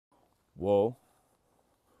Whoa,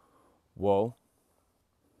 whoa,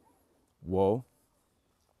 whoa.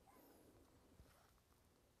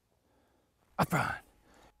 Upon.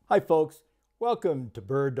 Hi folks, welcome to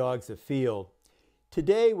Bird Dogs Afield.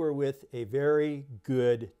 Today we're with a very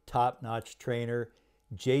good top-notch trainer,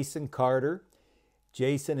 Jason Carter.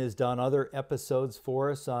 Jason has done other episodes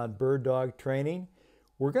for us on bird dog training.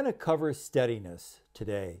 We're going to cover steadiness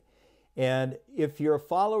today. And if you're a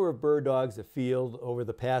follower of Bird Dogs Afield over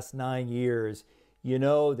the past 9 years, you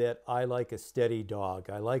know that I like a steady dog.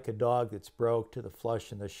 I like a dog that's broke to the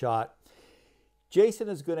flush and the shot. Jason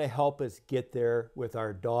is going to help us get there with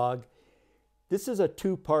our dog. This is a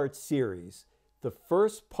two-part series. The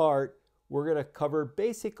first part, we're going to cover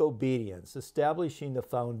basic obedience, establishing the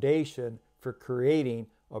foundation for creating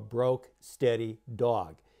a broke, steady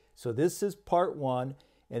dog. So this is part one,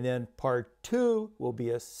 and then part two will be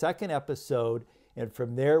a second episode, and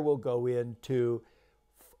from there we'll go into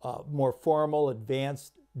more formal,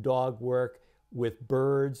 advanced dog work with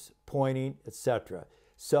birds, pointing, etc.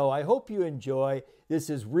 So I hope you enjoy. This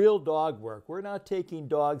is real dog work. We're not taking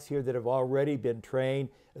dogs here that have already been trained,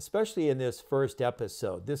 especially in this first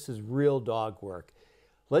episode. This is real dog work.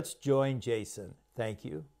 Let's join Jason. Thank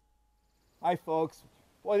you. Hi, folks.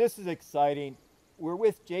 Boy, this is exciting. We're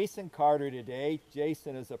with Jason Carter today.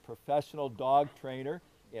 Jason is a professional dog trainer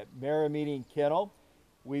at Merrimeeting Kennel.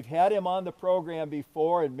 We've had him on the program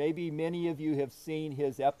before, and maybe many of you have seen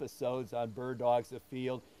his episodes on Bird Dogs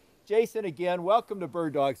Afield. Jason, again, welcome to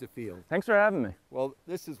Bird Dogs Afield. Thanks for having me. Well,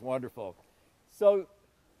 this is wonderful. So,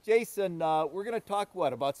 Jason, we're going to talk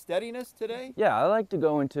about steadiness today? Yeah, I like to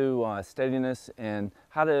go into steadiness and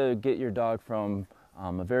how to get your dog from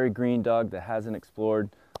a very green dog that hasn't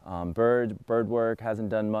explored bird work, hasn't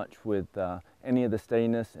done much with any of the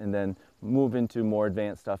steadiness, and then move into more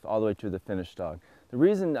advanced stuff all the way to the finished dog. The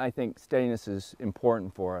reason I think steadiness is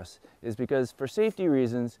important for us is because for safety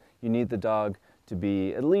reasons, you need the dog to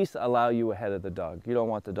be at least allow you ahead of the dog. You don't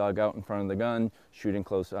want the dog out in front of the gun, shooting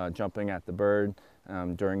close, jumping at the bird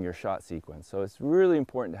during your shot sequence. So it's really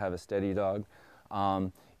important to have a steady dog.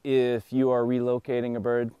 If you are relocating a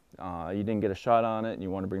bird, you didn't get a shot on it, and you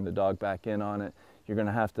want to bring the dog back in on it, you're going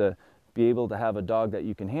to have to be able to have a dog that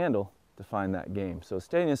you can handle to find that game. So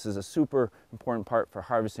steadiness is a super important part for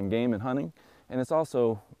harvesting game and hunting, and it's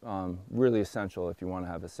also really essential if you want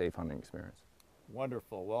to have a safe hunting experience.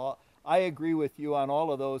 Wonderful. Well, I agree with you on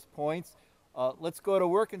all of those points. Let's go to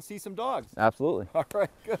work and see some dogs. Absolutely. All right,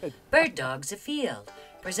 good. Bird Dogs Afield,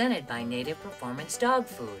 presented by Native Performance Dog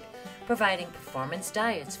Food, providing performance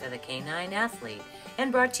diets for the canine athlete,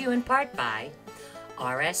 and brought to you in part by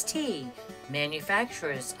RST,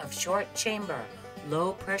 manufacturers of short chamber,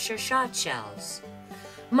 low pressure shot shells.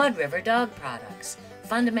 Mud River Dog Products,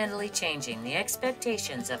 fundamentally changing the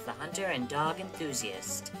expectations of the hunter and dog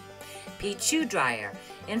enthusiast. Pete Shoe Dryer,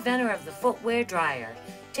 inventor of the footwear dryer.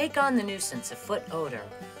 Take on the nuisance of foot odor.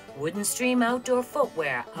 Wooden Stream Outdoor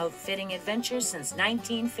Footwear, outfitting adventures since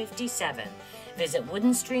 1957. Visit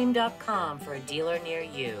woodenstream.com for a dealer near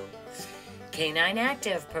you. Canine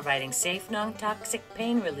Active, providing safe, non-toxic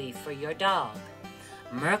pain relief for your dog.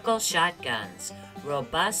 Merkel Shotguns,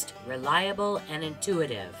 robust, reliable, and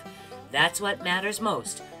intuitive. That's what matters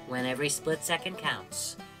most when every split second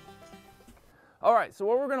counts. All right, so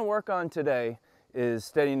what we're going to work on today is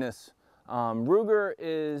steadiness. Ruger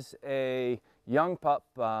is a young pup.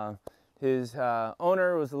 His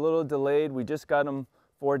owner was a little delayed. We just got him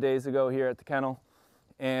 4 days ago here at the kennel.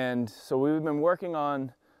 And so we've been working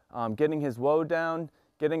on getting his woe down,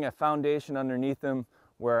 getting a foundation underneath him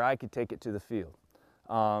where I could take it to the field.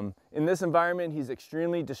 In this environment, he's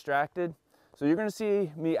extremely distracted. So you're going to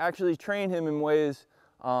see me actually train him in ways.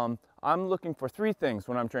 I'm looking for three things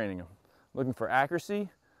when I'm training him. Looking for accuracy,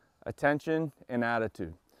 attention, and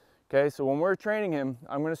attitude. Okay, so when we're training him,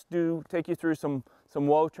 I'm going to take you through some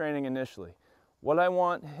whoa training initially. What I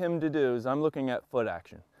want him to do is I'm looking at foot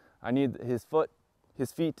action. I need his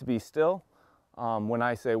feet to be still when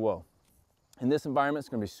I say whoa. In this environment, it's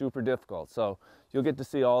going to be super difficult. So you'll get to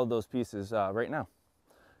see all of those pieces right now.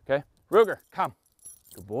 Okay, Ruger, come.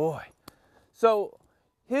 Good boy. So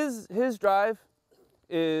his drive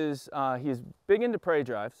is he's big into prey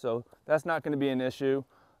drive, so that's not going to be an issue.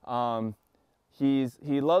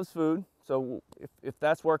 He loves food, so if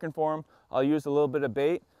that's working for him, I'll use a little bit of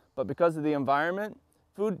bait. But because of the environment,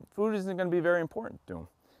 food isn't going to be very important to him.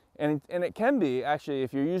 And it can be, actually,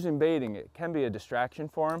 if you're using baiting, it can be a distraction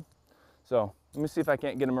for him. So let me see if I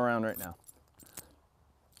can't get him around right now.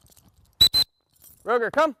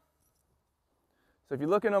 Ruger, come. So if you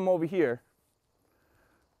look at him over here,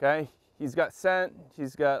 okay, he's got scent,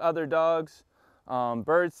 he's got other dogs.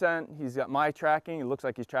 bird scent. He's got my tracking. It looks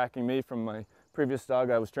like he's tracking me from my previous dog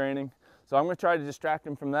I was training. So I'm going to try to distract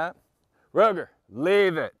him from that. Ruger,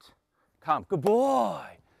 leave it. Come, good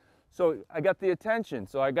boy. So I got the attention,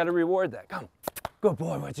 so I got to reward that. Come, good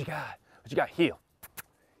boy, what you got? What you got? Heel,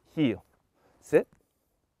 heel. Sit,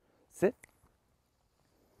 sit,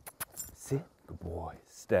 sit, good boy,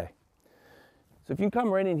 stay. So if you come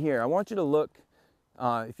right in here, I want you to look,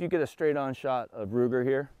 if you get a straight on shot of Ruger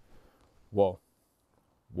here, whoa,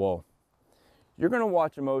 whoa. You're going to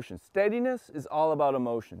watch emotions. Steadiness is all about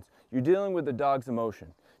emotions. You're dealing with the dog's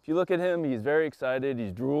emotion. If you look at him, he's very excited,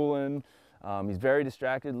 he's drooling, he's very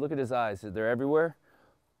distracted. Look at his eyes, they're everywhere.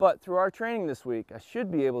 But through our training this week, I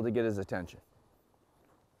should be able to get his attention.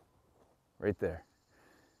 Right there.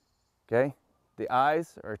 Okay? The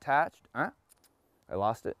eyes are attached. I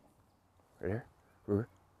lost it. Right here. Ruger.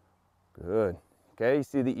 Good. Okay, you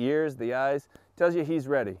see the ears, the eyes. Tells you he's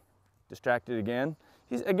ready. Distracted again.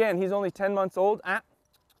 He's only 10 months old.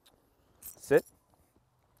 Sit.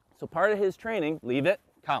 So part of his training, leave it,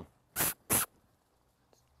 come.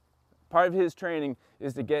 Part of his training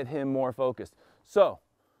is to get him more focused. So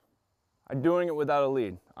I'm doing it without a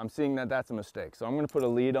lead. I'm seeing that that's a mistake. So I'm going to put a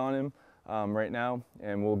lead on him right now,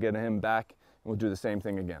 and we'll get him back, and we'll do the same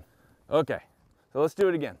thing again. Okay, so let's do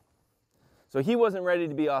it again. So he wasn't ready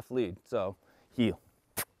to be off lead, so heel.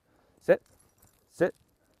 Sit, sit,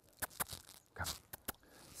 come.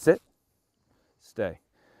 Sit, stay.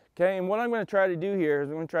 Okay, and what I'm going to try to do here is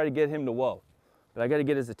I'm going to try to get him to whoa. But I got to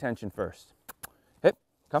get his attention first. Hip,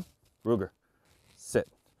 come, Ruger, sit.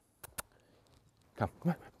 Come,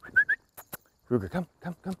 come on. Ruger, come,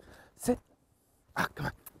 come, come, sit. Come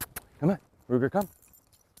on, come on, Ruger, come.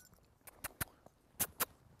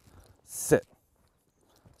 Sit,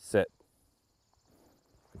 sit.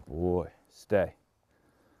 Good boy, stay,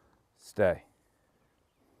 stay,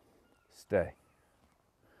 stay.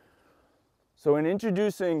 So in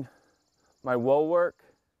introducing my whoa work,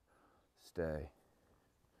 stay,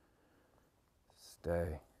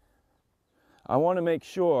 stay. I want to make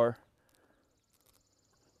sure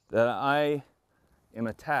that I am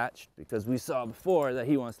attached, because we saw before that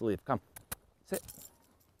he wants to leave. Come, sit.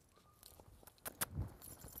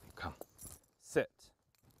 Come, sit,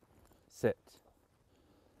 sit,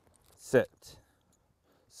 sit,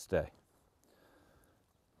 stay.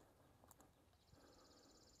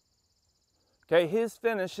 Okay, his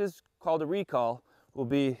finish is called a recall, will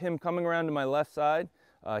be him coming around to my left side.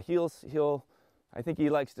 I think he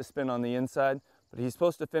likes to spin on the inside, but he's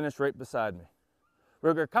supposed to finish right beside me.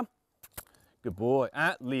 Ruger, come. Good boy.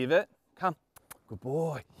 Leave it. Come. Good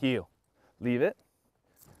boy. Heel. Leave it.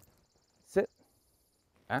 Sit.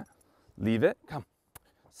 Leave it. Come.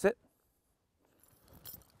 Sit.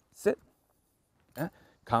 Sit.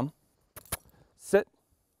 Come. Sit.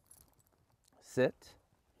 Sit.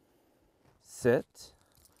 Sit.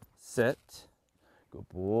 Sit. Good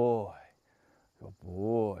boy. Good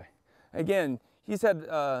boy. Again, he's had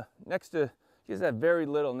very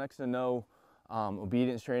little, next to no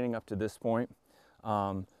obedience training up to this point.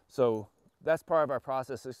 So that's part of our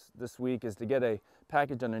process this week, is to get a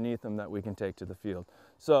package underneath him that we can take to the field.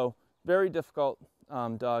 So very difficult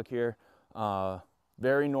dog here.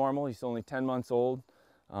 Very normal. He's only 10 months old.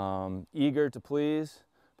 Eager to please,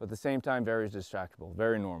 but at the same time very distractible.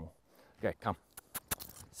 Very normal. Okay, come.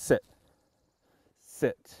 Sit.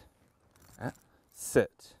 Sit.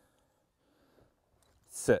 Sit.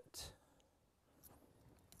 Sit.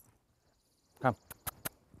 Come.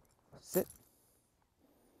 Sit.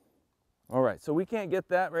 All right, so we can't get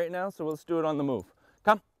that right now, so let's do it on the move.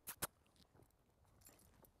 Come.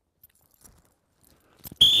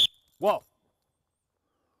 Whoa.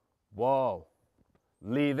 Whoa.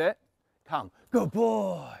 Leave it. Come. Good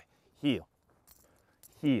boy. Heel.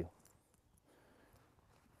 Heel.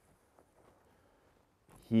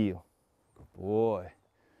 Heel. Good boy.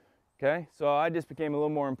 Okay, so I just became a little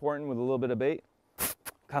more important with a little bit of bait.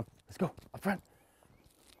 Come, let's go, up front.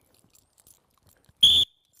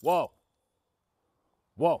 Whoa.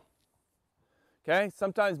 Whoa. Okay,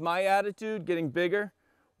 sometimes my attitude, getting bigger,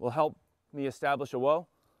 will help me establish a whoa.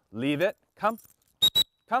 Leave it, come,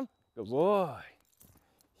 come, good boy.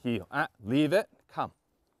 Heel, leave it, come.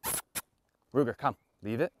 Ruger, come,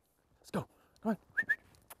 leave it. Let's go, come on.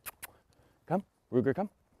 Come, Ruger, come.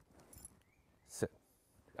 Sit,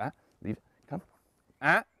 leave it, come.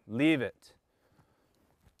 Leave it.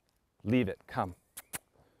 Leave it, come.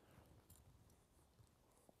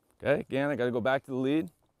 Okay, again, I gotta go back to the lead.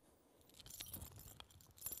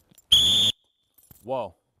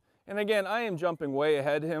 Whoa. And again, I am jumping way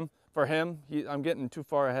ahead him. For him, I'm getting too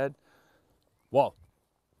far ahead. Whoa.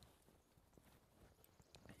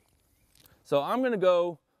 So I'm going to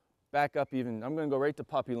go back up even. I'm going to go right to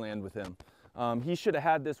puppy land with him. He should have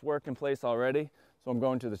had this work in place already, so I'm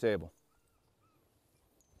going to the table.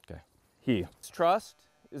 Okay, trust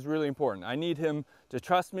is really important. I need him to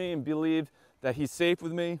trust me and believe that he's safe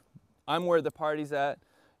with me. I'm where the party's at,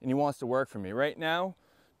 and he wants to work for me. Right now,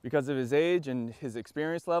 because of his age and his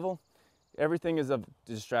experience level, everything is a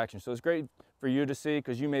distraction. So it's great for you to see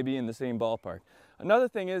because you may be in the same ballpark. Another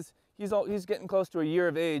thing is he's getting close to a year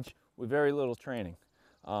of age with very little training.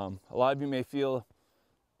 A lot of you may feel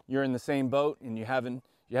you're in the same boat and you haven't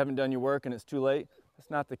done your work and it's too late. That's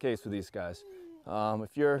not the case with these guys.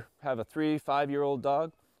 If you have a 3-5-year-old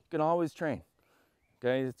dog, you can always train.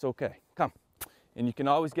 Okay, it's okay. Come. And you can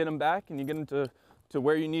always get them back and you get them to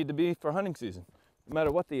where you need to be for hunting season, no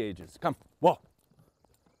matter what the age is. Come, walk.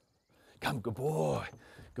 Come, good boy.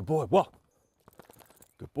 Good boy, walk.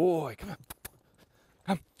 Good boy, come on.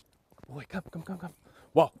 Come. Good boy, come.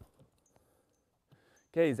 Walk.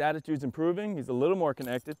 Okay, his attitude's improving. He's a little more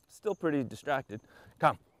connected, still pretty distracted.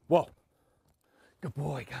 Come, walk. Good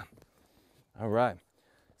boy, come. All right.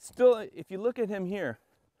 Still, if you look at him here,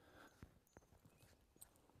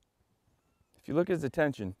 if you look at his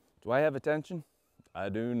attention, do I have attention? I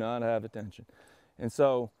do not have attention. And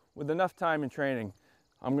so with enough time and training,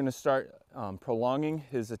 I'm going to start prolonging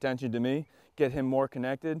his attention to me, get him more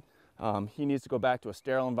connected. He needs to go back to a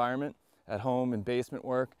sterile environment at home and basement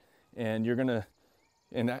work, and you're going to,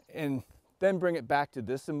 and then bring it back to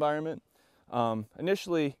this environment.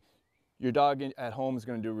 Initially, your dog at home is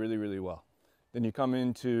going to do really, really well. Then you come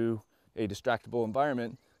into a distractible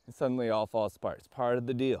environment and suddenly it all falls apart. It's part of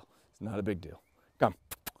the deal. It's not a big deal. Come.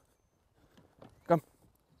 Come.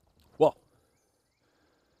 Whoa.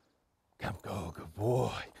 Come, go, good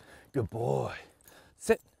boy. Good boy.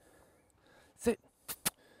 Sit. Sit.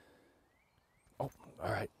 Oh,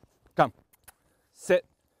 all right. Come. Sit.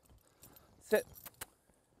 Sit.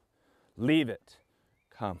 Leave it.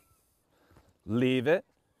 Come. Leave it.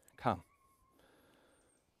 Come.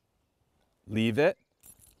 Leave it.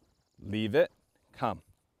 Leave it. Come.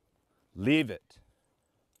 Leave it.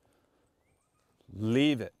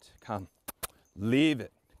 Leave it. Come. Leave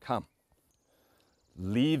it. Come.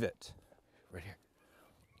 Leave it. Right here.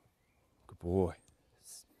 Good boy.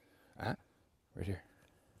 Right here.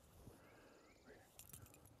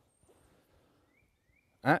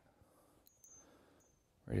 Right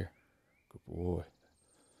here. Good boy.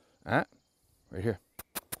 Right here.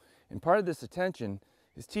 And part of this attention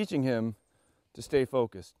is teaching him to stay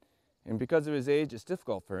focused. And because of his age, it's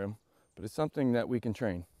difficult for him, but it's something that we can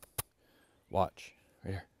train. Watch.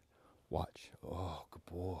 Right here. Watch. Oh, good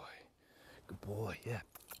boy. Good boy, yeah.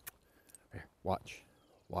 Right here. Watch.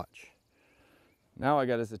 Watch. Now I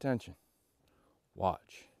got his attention.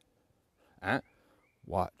 Watch. Watch.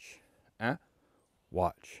 Watch.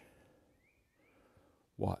 Watch.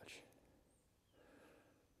 Watch.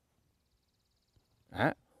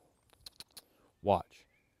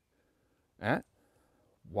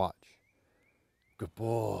 Watch. Good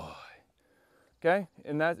boy. Okay,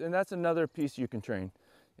 and that's another piece you can train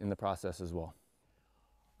in the process as well.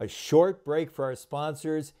 A short break for our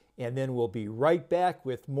sponsors, and then we'll be right back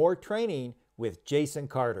with more training with Jason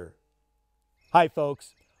Carter. Hi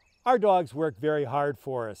folks, our dogs work very hard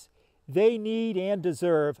for us. They need and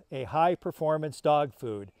deserve a high-performance dog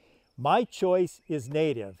food. My choice is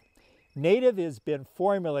Native. Native has been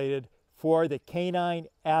formulated for the canine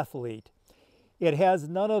athlete. It has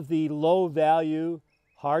none of the low-value,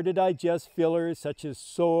 hard-to-digest fillers such as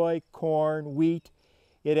soy, corn, wheat.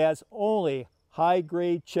 It has only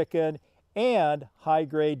high-grade chicken and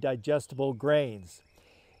high-grade digestible grains.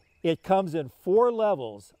 It comes in 4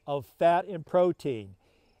 levels of fat and protein.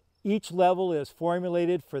 Each level is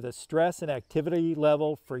formulated for the stress and activity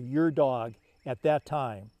level for your dog at that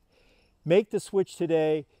time. Make the switch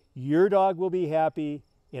today. Your dog will be happy,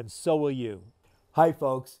 and so will you. Hi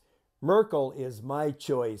folks, Merkel is my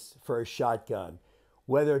choice for a shotgun.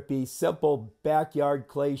 Whether it be simple backyard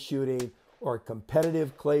clay shooting or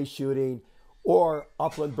competitive clay shooting or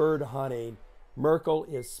upland bird hunting, Merkel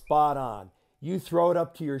is spot on. You throw it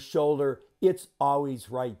up to your shoulder, it's always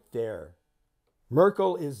right there.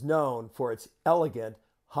 Merkel is known for its elegant,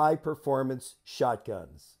 high-performance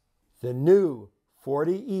shotguns. The new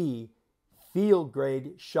 40E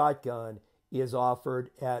field-grade shotgun is offered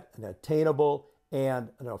at an attainable and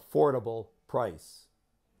an affordable price.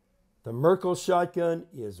 The Merkel shotgun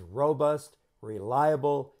is robust,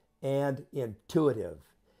 reliable, and intuitive.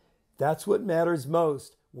 That's what matters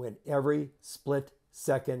most when every split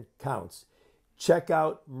second counts. Check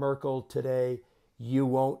out Merkel today. You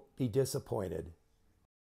won't be disappointed.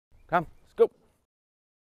 Come, let's go.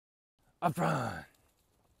 Up front.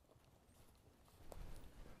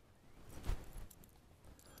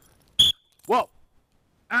 Whoa.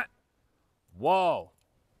 Ah. Whoa.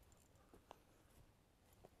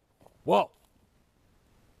 Whoa.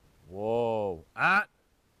 Whoa. Ah.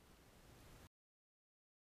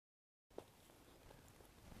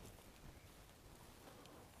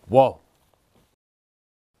 Whoa.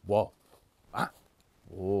 Whoa. Ah.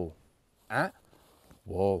 Whoa. Ah.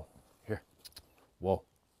 Whoa. Here. Whoa.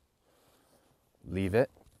 Leave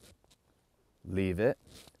it. Leave it.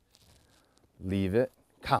 Leave it.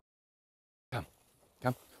 Come. Come.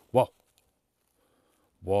 Come. Whoa.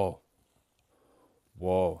 Whoa.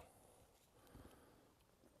 Whoa.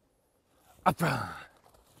 Up. Come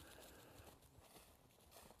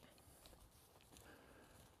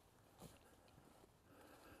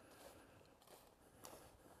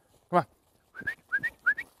on.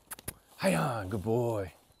 Hi-ya, good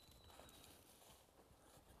boy.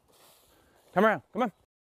 Come around, come on.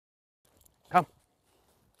 Come.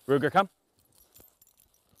 Ruger, come.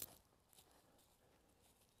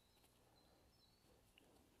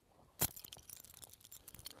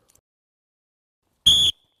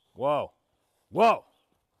 Whoa. Whoa.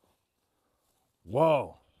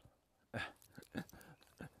 Whoa.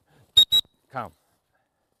 Come.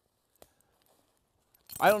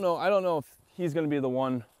 I don't know if he's going to be the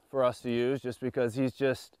one for us to use, just because he's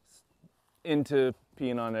just into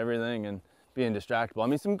peeing on everything and being distractible. I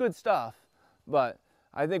mean, some good stuff, but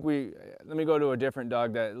I think let me go to a different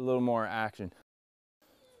dog that a little more action.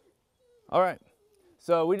 All right,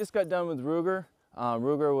 so we just got done with Ruger.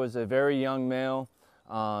 Ruger was a very young male.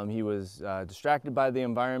 He was distracted by the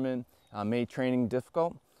environment, made training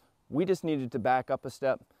difficult. We just needed to back up a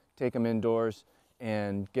step, take him indoors,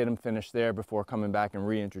 and get him finished there before coming back and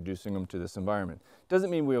reintroducing him to this environment.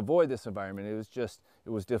 Doesn't mean we avoid this environment. It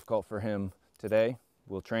was difficult for him today.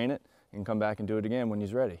 We'll train it and come back and do it again when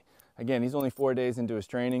he's ready. Again, he's only 4 days into his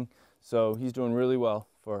training, so he's doing really well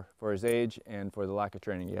for his age and for the lack of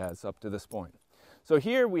training he has up to this point. So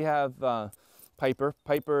here we have Piper.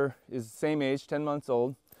 Piper is the same age, 10 months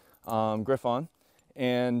old, Griffon,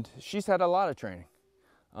 and she's had a lot of training.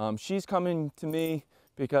 She's coming to me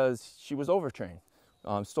because she was overtrained.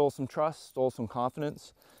 Stole some trust, stole some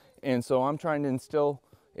confidence, and so I'm trying to instill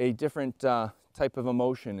a different type of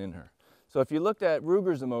emotion in her. So if you looked at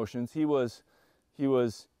Ruger's emotions, he was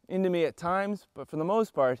into me at times, but for the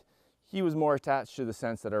most part, he was more attached to the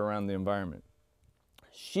scents that are around the environment.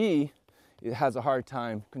 She has a hard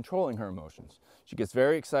time controlling her emotions. She gets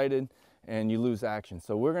very excited, and you lose action.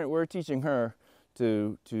 So we're teaching her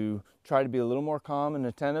to try to be a little more calm and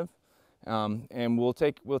attentive. And we'll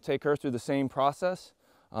take her through the same process.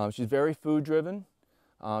 She's very food driven.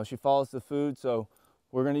 She follows the food, so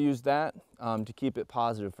we're going to use that to keep it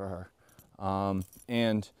positive for her.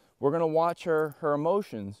 And we're going to watch her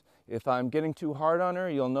emotions. If I'm getting too hard on her,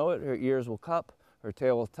 you'll know it. Her ears will cup, her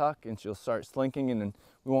tail will tuck, and she'll start slinking, and then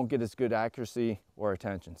we won't get as good accuracy or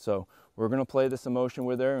attention. So we're going to play this emotion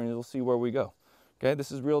with her, and you'll see where we go. Okay,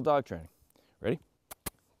 this is real dog training. Ready?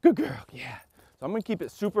 Good girl, yeah. So I'm gonna keep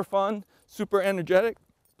it super fun, super energetic.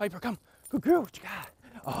 Piper, come. Good girl, what you got?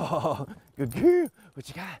 Oh, good girl, what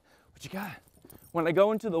you got? What you got? When I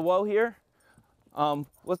go into the whoa here,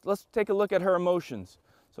 let's take a look at her emotions.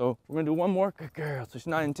 So we're gonna do one more. Good girl. So she's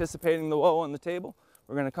not anticipating the whoa on the table.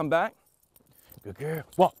 We're gonna come back. Good girl.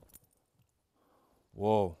 Whoa.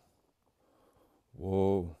 Whoa.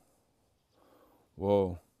 Whoa.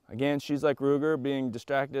 Whoa. Again, she's like Ruger, being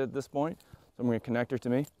distracted at this point. So I'm gonna connect her to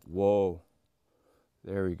me. Whoa.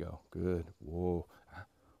 There we go. Good. Whoa.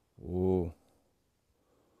 Whoa.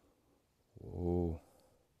 Whoa.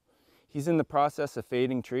 He's in the process of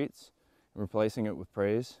fading treats and replacing it with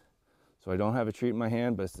praise. So I don't have a treat in my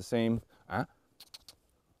hand, but it's the same.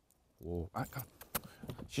 Whoa. Come.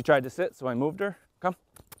 She tried to sit, so I moved her. Come.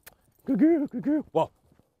 Good girl. Good girl. Whoa.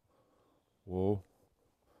 Whoa.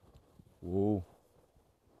 Whoa.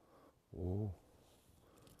 Whoa.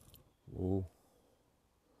 Whoa.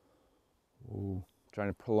 Whoa. Trying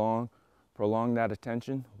to prolong that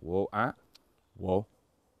attention. Whoa, whoa.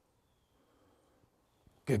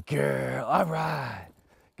 Good girl, all right.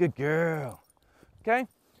 Good girl. Okay,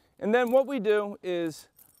 and then what we do is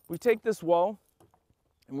we take this whoa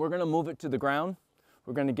and we're gonna move it to the ground.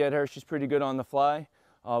 We're gonna get her, she's pretty good on the fly.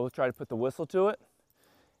 We'll try to put the whistle to it.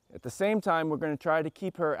 At the same time, we're gonna try to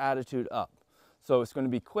keep her attitude up. So it's gonna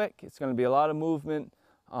be quick, it's gonna be a lot of movement,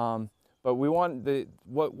 but we want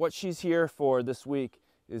what she's here for this week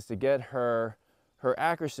is to get her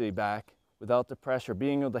accuracy back without the pressure,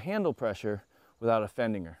 being able to handle pressure without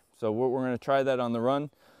offending her. So we're going to try that on the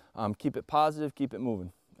run. Keep it positive, keep it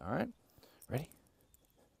moving. All right, ready?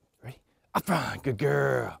 Ready? Up front, good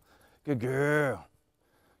girl, good girl.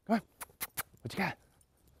 Come on, what you got?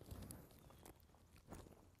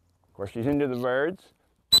 course, she's into the birds.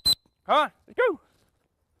 Come on, let's go.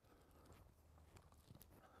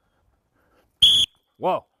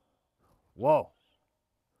 Whoa, whoa,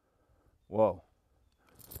 whoa.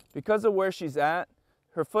 Because of where she's at,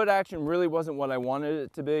 her foot action really wasn't what I wanted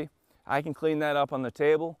it to be. I can clean that up on the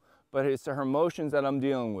table, but it's her motions that I'm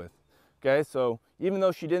dealing with. Okay, so even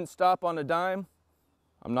though she didn't stop on a dime,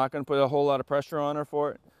 I'm not going to put a whole lot of pressure on her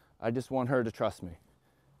for it. I just want her to trust me.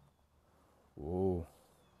 Whoa.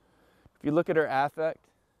 If you look at her affect,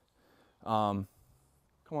 come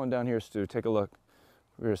on down here, Stu, take a look.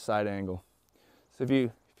 We're a side angle. So if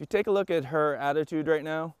you take a look at her attitude right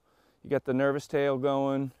now, you got the nervous tail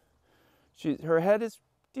going. Her head is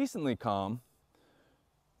decently calm.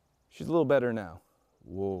 She's a little better now.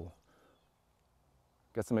 Whoa.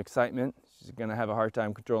 Got some excitement. She's gonna have a hard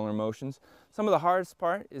time controlling her emotions. Some of the hardest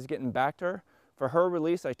part is getting back to her. For her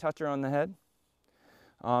release, I touch her on the head.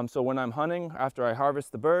 So when I'm hunting, after I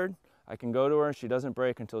harvest the bird, I can go to her and she doesn't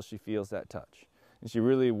break until she feels that touch. And she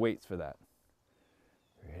really waits for that.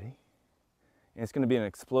 Ready? And it's gonna be an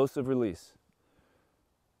explosive release.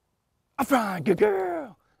 Afield, good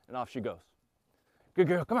girl! And off she goes. Good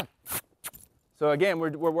girl, come on. So again,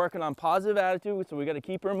 we're working on positive attitude, so we gotta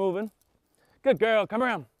keep her moving. Good girl, come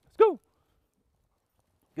around, let's go.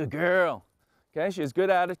 Good girl. Okay, she has good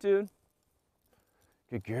attitude.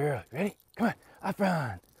 Good girl, ready? Come on, up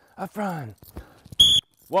front, up front.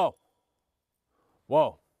 Whoa,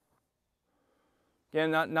 whoa.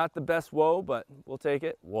 Again, not the best whoa, but we'll take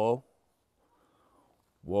it. Whoa,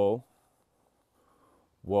 whoa,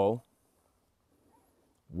 whoa,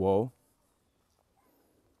 whoa.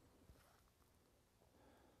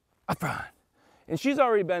 Up front. And she's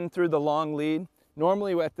already been through the long lead.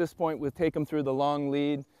 Normally at this point we'll take them through the long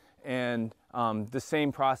lead and the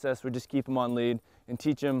same process, we just keep them on lead and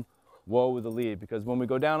teach them whoa with the lead, because when we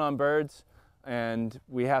go down on birds and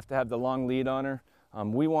we have to have the long lead on her,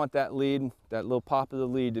 we want that lead, that little pop of the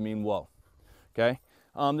lead to mean whoa, okay?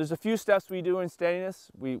 There's a few steps we do in steadiness.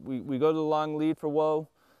 We go to the long lead for whoa,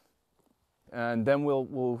 and then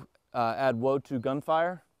we'll add whoa to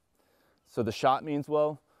gunfire. So the shot means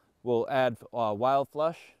whoa. We'll add wild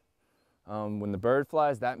flush. When the bird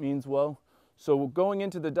flies, that means whoa. So going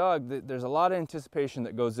into the dog, there's a lot of anticipation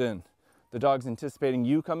that goes in. The dog's anticipating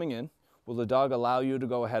you coming in. Will the dog allow you to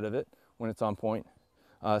go ahead of it when it's on point?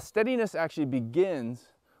 Steadiness actually begins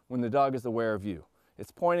when the dog is aware of you.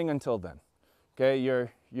 It's pointing until then. Okay,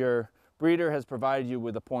 your breeder has provided you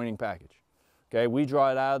with a pointing package. Okay, we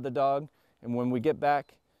draw it out of the dog, and when we get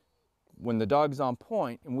back, when the dog's on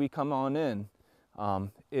point and we come on in,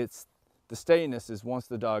 it's the steadiness is once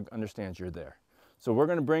the dog understands you're there. So we're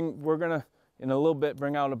gonna in a little bit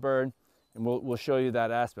bring out a bird, and we'll show you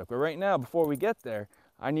that aspect. But right now, before we get there,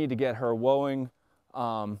 I need to get her whoaing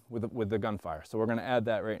with the gunfire. So we're gonna add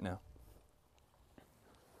that right now.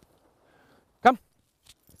 Come,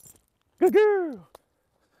 good girl.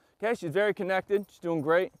 Okay, she's very connected. She's doing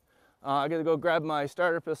great. I gotta go grab my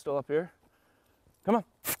starter pistol up here. Come on,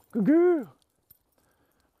 good girl.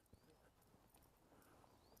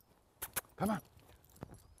 Come on.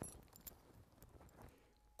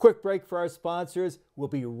 Quick break for our sponsors. We'll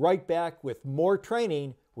be right back with more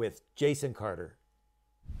training with Jason Carter.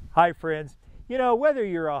 Hi friends. You know, whether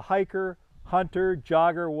you're a hiker, hunter,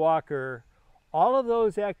 jogger, walker, all of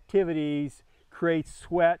those activities create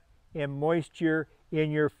sweat and moisture in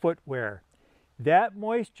your footwear. That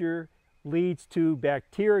moisture leads to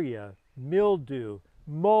bacteria, mildew,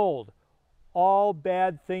 mold, all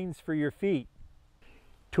bad things for your feet.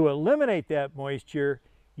 To eliminate that moisture,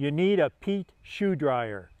 you need a peat shoe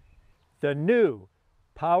dryer. The new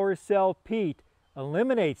PowerCell Peat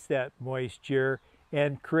eliminates that moisture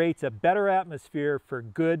and creates a better atmosphere for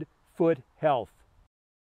good foot health.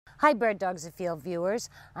 Hi Bird Dogs Afield viewers.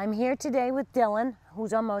 I'm here today with Dylan,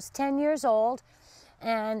 who's almost 10 years old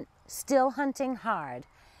and still hunting hard.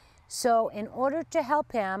 So in order to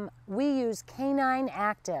help him, we use Canine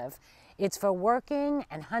Active. It's for working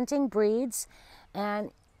and hunting breeds,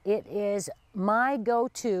 and it is my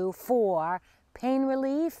go-to for pain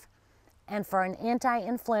relief and for an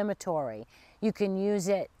anti-inflammatory. You can use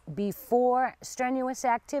it before strenuous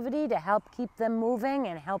activity to help keep them moving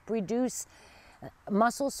and help reduce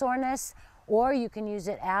muscle soreness, or you can use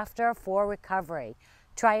it after for recovery.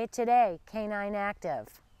 Try it today, Canine Active.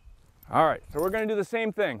 All right, so we're gonna do the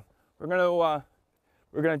same thing. We're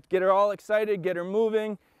gonna get her all excited, get her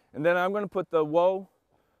moving, and then I'm gonna put the whoa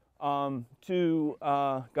to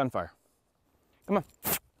gunfire. Come on,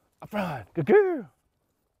 up front, good girl.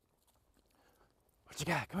 What you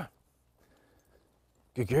got, come on.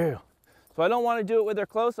 Good girl. So I don't want to do it with her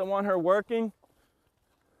close, I want her working.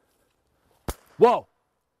 Whoa,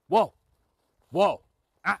 Whoa. Whoa.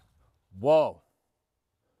 Ah. Whoa.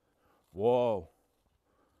 Whoa.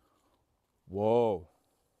 Whoa.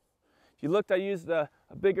 If you looked, I used a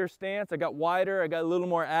bigger stance. I got wider. I got a little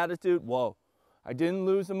more attitude. Whoa. I didn't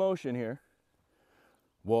lose the motion here.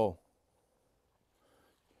 Whoa.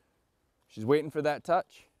 She's waiting for that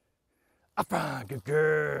touch. Up front. Good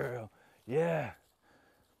girl. Yeah.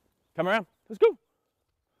 Come around. Let's go.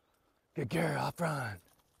 Good girl. Up front.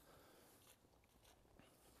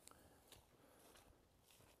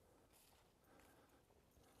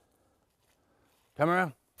 Come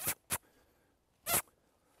around.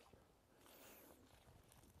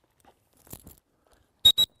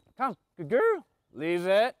 Come. Good girl. Leave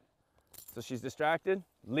it. So she's distracted.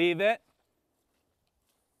 Leave it.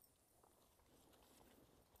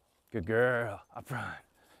 Good girl. Up front.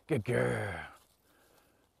 Good girl.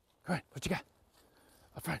 Come on. What you got?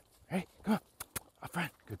 Up front. Ready? Come on. Up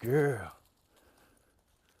front. Good girl.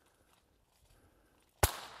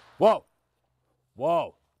 Whoa.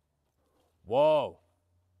 Whoa. Whoa.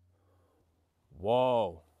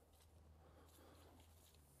 Whoa.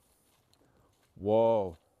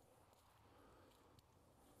 Whoa.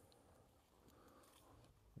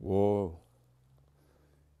 Whoa.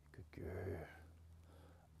 Good girl.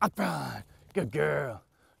 Up front. Good girl.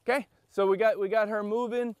 Okay, so we got her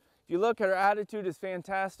moving. If you look, her attitude is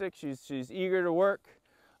fantastic. She's eager to work.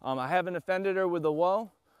 I haven't offended her with the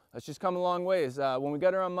whoa. She's come a long ways. When we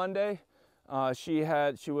got her on Monday, she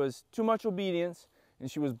was too much obedience, and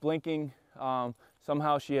she was blinking.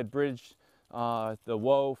 Somehow she had bridged the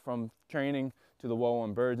whoa from training to the whoa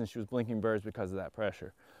on birds, and she was blinking birds because of that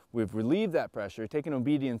pressure. We've relieved that pressure, taken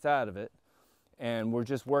obedience out of it, and we're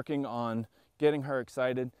just working on getting her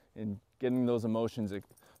excited and getting those emotions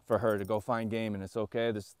for her to go find game, and it's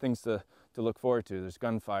okay. There's things to look forward to. There's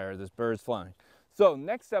gunfire, there's birds flying. So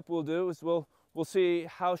next step we'll do is we'll see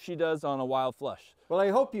how she does on a wild flush. Well, I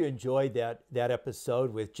hope you enjoyed that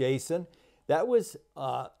episode with Jason. That was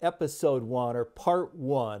episode 1, or part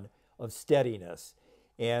 1 of Steadiness.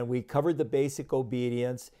 And we covered the basic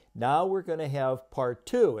obedience. Now we're going to have part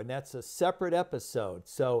 2, and that's a separate episode.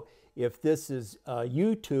 So if this is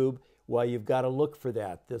YouTube, well, you've got to look for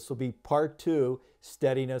that. This will be part 2,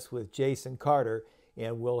 Steadiness with Jason Carter,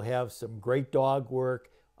 and we'll have some great dog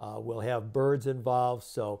work. We'll have birds involved,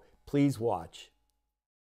 so please watch.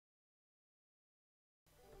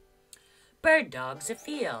 Bird Dogs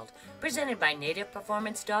Afield, presented by Native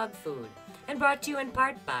Performance Dog Food, and brought to you in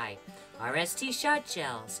part by RST Shot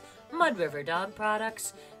Shells, Mud River Dog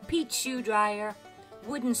Products, Peach Shoe Dryer,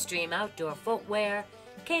 Wooden Stream Outdoor Footwear,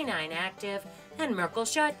 Canine Active, and Merkel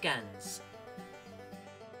Shotguns.